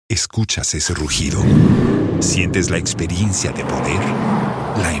¿Escuchas ese rugido? ¿Sientes la experiencia de poder?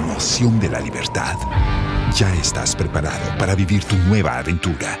 ¿La emoción de la libertad? Ya estás preparado para vivir tu nueva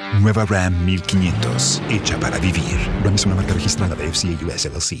aventura. Nueva Ram 1500, hecha para vivir. Ram es una marca registrada de FCA US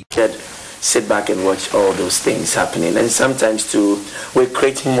LLC. Sit back and watch all those things happening. And sometimes too, we're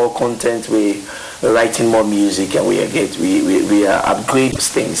creating more content, we're writing more music, and we are upgrading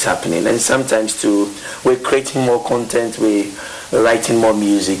things happening. And sometimes too, we're creating more content, we're writing more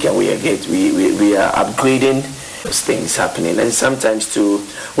music, and we are upgrading those things happening. And sometimes too,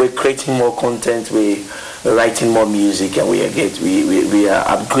 we're creating more content, we're writing more music, and we are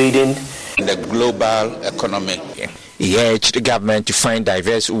upgrading the global economy. He urged the government to find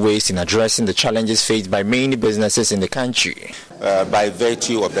diverse ways in addressing the challenges faced by many businesses in the country. By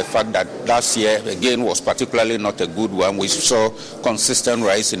virtue of the fact that last year, again, was particularly not a good one, we saw consistent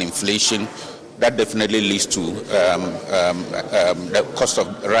rise in inflation. That definitely leads to the cost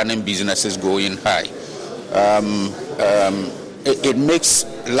of running businesses going high. It makes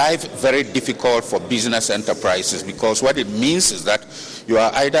life very difficult for business enterprises, because what it means is that you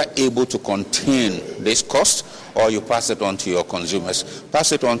are either able to contain this cost or you pass it on to your consumers.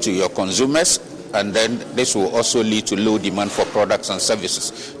 Pass it on to your consumers, and then this will also lead to low demand for products and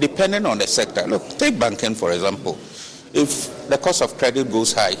services, depending on the sector. Look, take banking, for example. If the cost of credit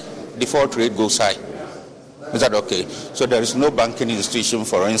goes high, default rate goes high. Is that okay? So there is no banking institution,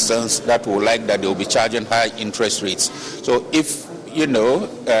 for instance, that will like that they will be charging high interest rates. So if,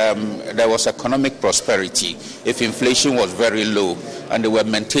 there was economic prosperity, if inflation was very low and they were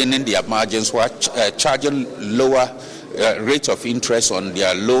maintaining their margins while charging lower rates of interest on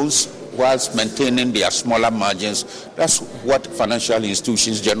their loans whilst maintaining their smaller margins, that's what financial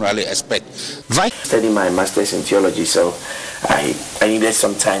institutions generally expect. Studying my master's in theology, so I needed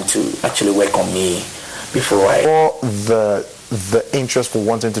some time to actually work on me before I... For the interest for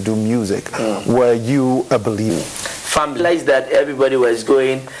wanting to do music, were you a believer? Realized that everybody was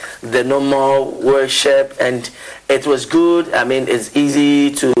going the normal worship, and it was good. I mean, it's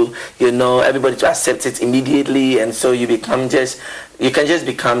easy to, everybody to accept it immediately, and so you can just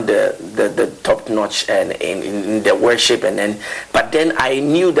become the top notch and in the worship, but then I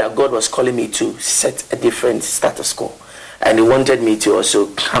knew that God was calling me to set a different status quo, and He wanted me to also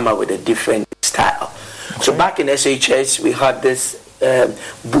come up with a different style. Okay. So back in SHS, we had this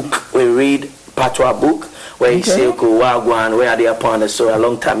book we read, Patois book, where you say, Wagwan, where are they upon us? So a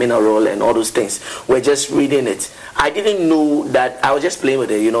long time in a role and all those things. We're just reading it. I didn't know that. I was just playing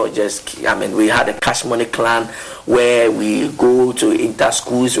with it, we had a Cash Money Clan where we go to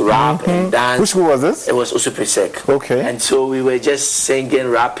inter-schools, rap and dance. Which school was this? It was Usuprisek. Okay. And so we were just singing,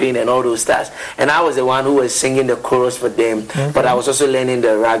 rapping and all those stuff. And I was the one who was singing the chorus for them, but I was also learning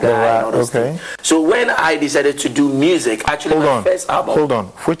the raga and all those things. So when I decided to do music, actually first album. Hold on.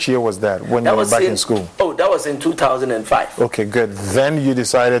 Which year was that when you were back in school? Oh, that was in 2005. Okay, good. Then you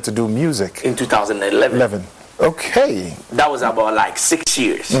decided to do music. In 2011. Okay. That was about like 6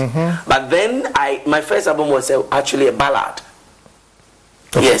 years. But then my first album was actually a ballad.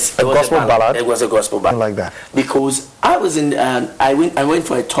 Okay. Yes, a gospel ballad. It was a gospel ballad. Like that. Because I was in, I went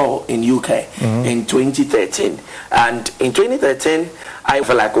for a tour in UK in 2013, and in 2013 I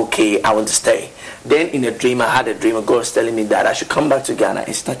felt like, okay, I want to stay. Then in a dream, I had a dream. God was telling me that I should come back to Ghana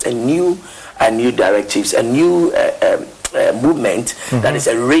and start a new directives, a new movement that is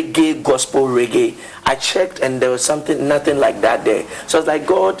a reggae, gospel reggae. I checked and there was nothing like that there. So I was like,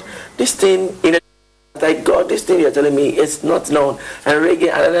 God, this thing, this thing you're telling me, it's not known. And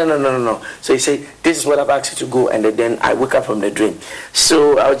reggae, no. So He said, this is what I've asked you to go. And then I woke up from the dream.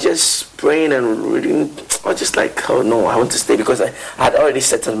 So I was just praying and reading. I was just like, oh no, I want to stay, because I had already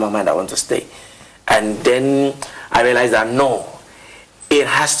settled in my mind I want to stay. And then I realized that no, it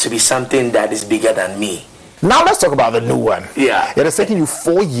has to be something that is bigger than me. Now let's talk about the new one. Yeah. It has taken you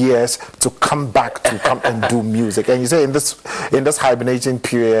 4 years to come back to come and do music. And you say in this hibernating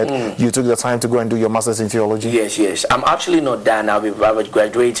period, you took the time to go and do your master's in theology? Yes. I'm actually not done. I'll be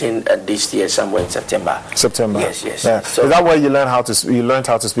graduating this year somewhere in September. Yes. Yeah. So, is that where you learned how to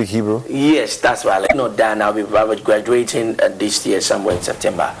speak Hebrew? Yes, that's why I'm not done. I'll be graduating this year somewhere in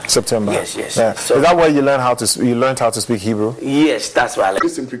September. Yes. Yeah. So, is that where you learned how to speak Hebrew? Yes, that's why.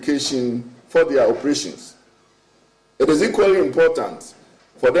 This implication for their operations. It is equally important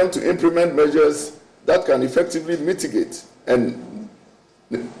for them to implement measures that can effectively mitigate the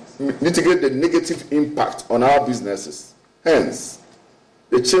negative impact on our businesses. Hence,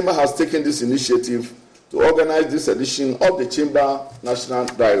 the Chamber has taken this initiative to organize this edition of the Chamber National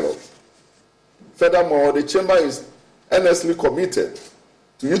Dialogue. Furthermore, the Chamber is earnestly committed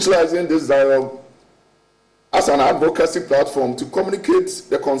to utilizing this dialogue as an advocacy platform to communicate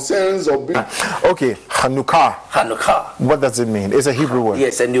the concerns of... Okay, Hanukkah. Hanukkah. What does it mean? It's a Hebrew word.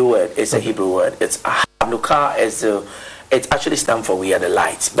 Yes, a new word. It's a Hebrew word. It's Hanukkah is it actually stands for "we are the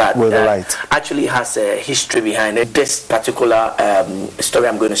light," but actually has a history behind it. This particular story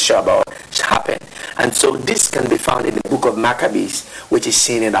I'm going to share about happened, and so this can be found in the book of Maccabees, which is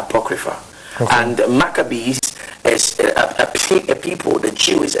seen in Apocrypha. Okay. And Maccabees is a people, the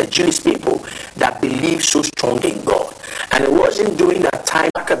Jews, a Jewish people that believe so strong in God. And it wasn't during that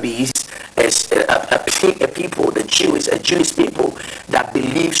time. Maccabees is a people, the Jews, a Jewish people that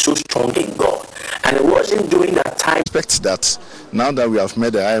believe so strong in God. And it wasn't during that time. I expect that now that we have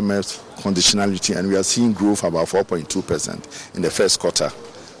met the IMF conditionality and we are seeing growth about 4.2% in the first quarter,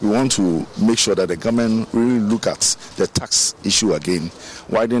 we want to make sure that the government really look at the tax issue again,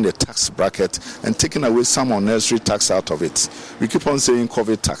 widening the tax bracket and taking away some unnecessary tax out of it. We keep on saying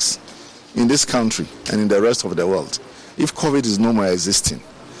COVID tax in this country and in the rest of the world. If COVID is no more existing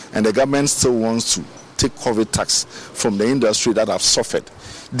and the government still wants to take COVID tax from the industry that have suffered,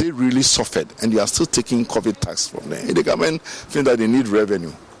 they really suffered and they are still taking COVID tax from them. The government think that they need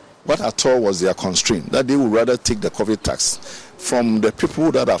revenue. What at all was their constraint? That they would rather take the COVID tax from the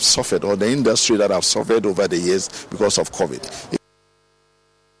people that have suffered or the industry that have suffered over the years because of COVID.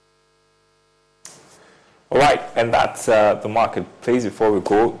 All right, and that's the marketplace. Before we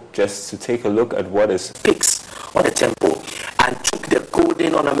go, just to take a look at what is fixed on the temple and took the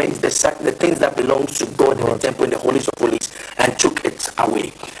golden ornaments, the things that belongs to God in the temple, in the holies of holies, and took it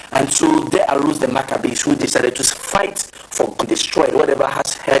away. And so there arose the Maccabees who decided to fight for God, destroy whatever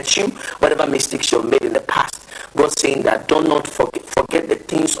has hurt you, whatever mistakes you've made in the past. God saying that do not forget the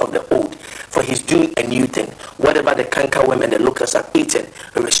things of the old, for he's doing a new thing. Whatever the cankerworm and the locusts have eaten,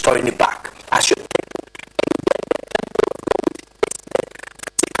 he's restoring it back. As your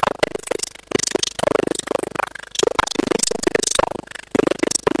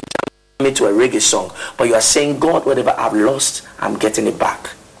me to a reggae song, but you are saying, God, whatever I've lost, I'm getting it back.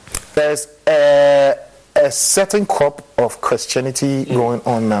 There's a certain crop of Christianity going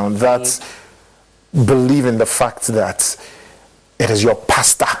on now that believe in the fact that it is your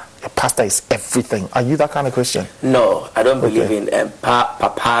pastor. Your pastor is everything. Are you that kind of Christian? No, I don't believe in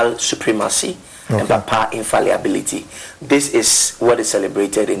papal supremacy and papal infallibility. This is what is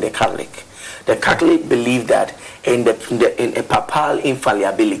celebrated in the Catholic. The Catholic believe that in a papal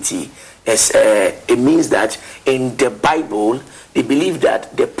infallibility, it means that in the Bible they believe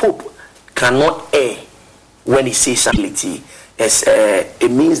that the Pope cannot err when he says something.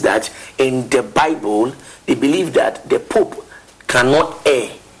 It means that in the Bible they believe that the Pope cannot err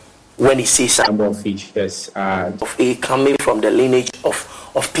when he says something. Of features coming from the lineage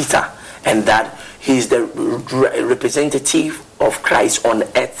of Peter, and that he's the representative of Christ on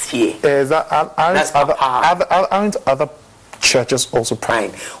earth here. Aren't other churches also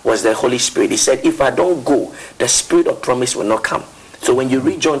praying? Was the Holy Spirit. He said, if I don't go, the spirit of promise will not come. So when you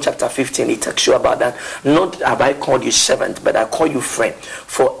read John chapter 15, it talks you about that. Not have I called you servant, but I call you friend.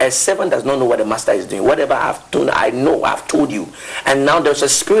 For a servant does not know what the master is doing. Whatever I've done, I know, I've told you. And now there's a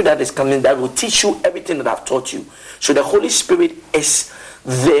spirit that is coming that will teach you everything that I've taught you. So the Holy Spirit is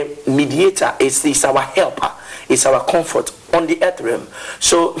the mediator, is our helper, is our comfort on the earth realm.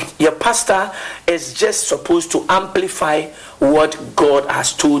 So your pastor is just supposed to amplify what God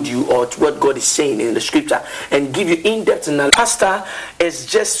has told you or what God is saying in the scripture and give you in-depth analysis. Pastor is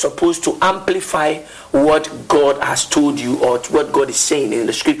just supposed to amplify what God has told you or what God is saying in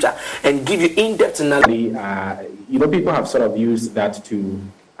the scripture and give you in-depth analysis. People have sort of used that to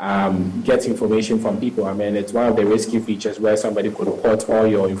get information from people. I mean, it's one of the risky features where somebody could port all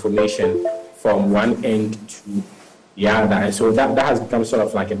your information from one end to the other. And so that has become sort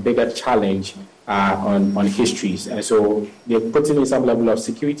of like a bigger challenge on histories. And so they're putting in some level of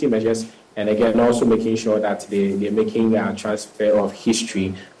security measures and again also making sure that they're making a transfer of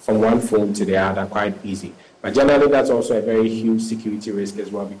history from one phone to the other quite easy. But generally, that's also a very huge security risk as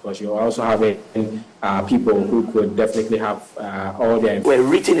well, because you're also having people who could definitely have all their... We're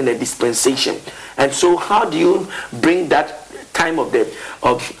written in a dispensation. And so how do you bring that time of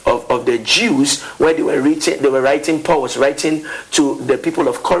the Jews where they were writing, Paul was writing to the people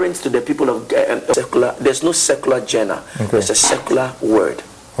of Corinth, to the people of secular. There's no secular genre. Okay. There's a secular word.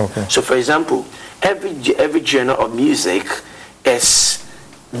 Okay. So for example, every genre of music is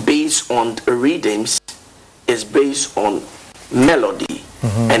based on rhythms, is based on melody,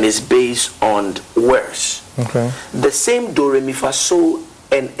 and is based on words. Okay. The same do, re, mi, fa, sol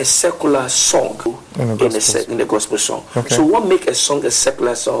and a secular song in the gospel song. Okay. So what makes a song a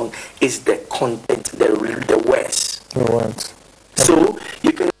secular song is the content, the words. The words. So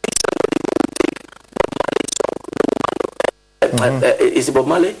you can see somebody who take Is it Bob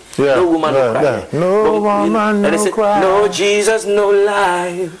Marley? Yeah. No woman, no cry. Yeah. No woman, no cry. No Jesus, no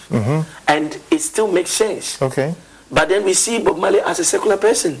life. And it still makes sense. Okay. But then we see Bob Marley as a secular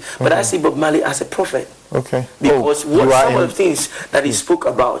person. But I see Bob Marley as a prophet. Okay. Because some of the things that he spoke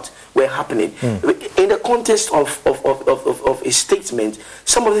about were happening. In the context of a statement,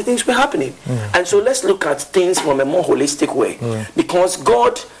 some of the things were happening. And so let's look at things from a more holistic way. Because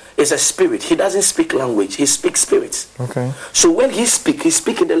God is a spirit. He doesn't speak language. He speaks spirits. Okay. So when he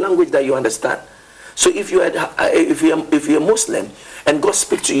speaks in the language that you understand. So if you're a Muslim and God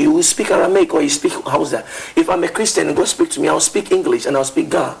speaks to you, you speak Aramaic or you speak Hausa. If I'm a Christian and God speaks to me, I'll speak English and I'll speak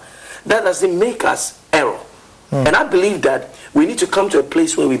Ga. That doesn't make us error. And I believe that we need to come to a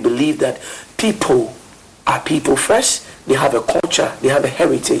place where we believe that people are people first. They have a culture, they have a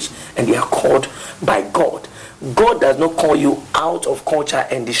heritage, and they are called by God. God does not call you out of culture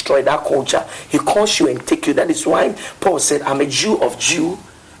and destroy that culture. He calls you and take you. That is why Paul said, I'm a Jew of Jew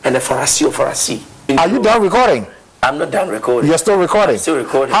and a Pharisee of Pharisee. Are you done recording? I'm not done recording. You're still recording? I'm still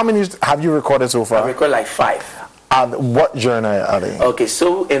recording. How many have you recorded so far? I've recorded like 5. And what genre are they? Okay,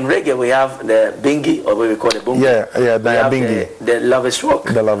 so in reggae we have the Bingi, or what we call the Bungi. Yeah, the Bingi. The Lovers Rock.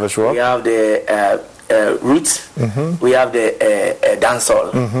 The Lovers Rock. We have the Roots. We have the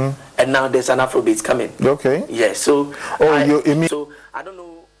Dancehall. And now there's an Afrobeat coming. Okay. Yeah, so... So, I don't know...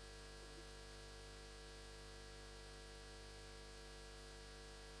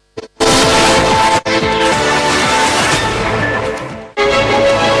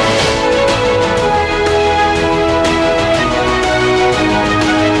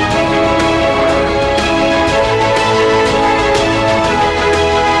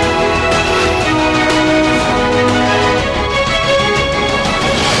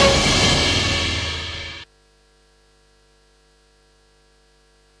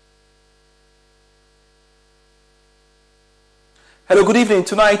 Hello, good evening.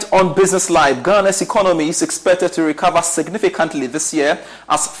 Tonight on Business Live, Ghana's economy is expected to recover significantly this year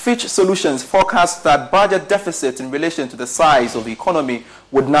as Fitch Solutions forecasts that budget deficit in relation to the size of the economy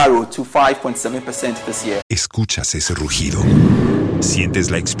would narrow to 5.7% this year. Escuchas ese rugido.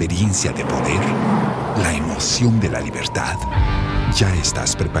 Sientes la experiencia de poder, la emoción de la libertad. Ya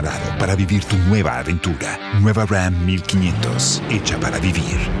estás preparado para vivir tu nueva aventura. Nueva Ram 1500, hecha para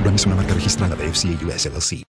vivir. Ram es una marca registrada de FCA US LLC.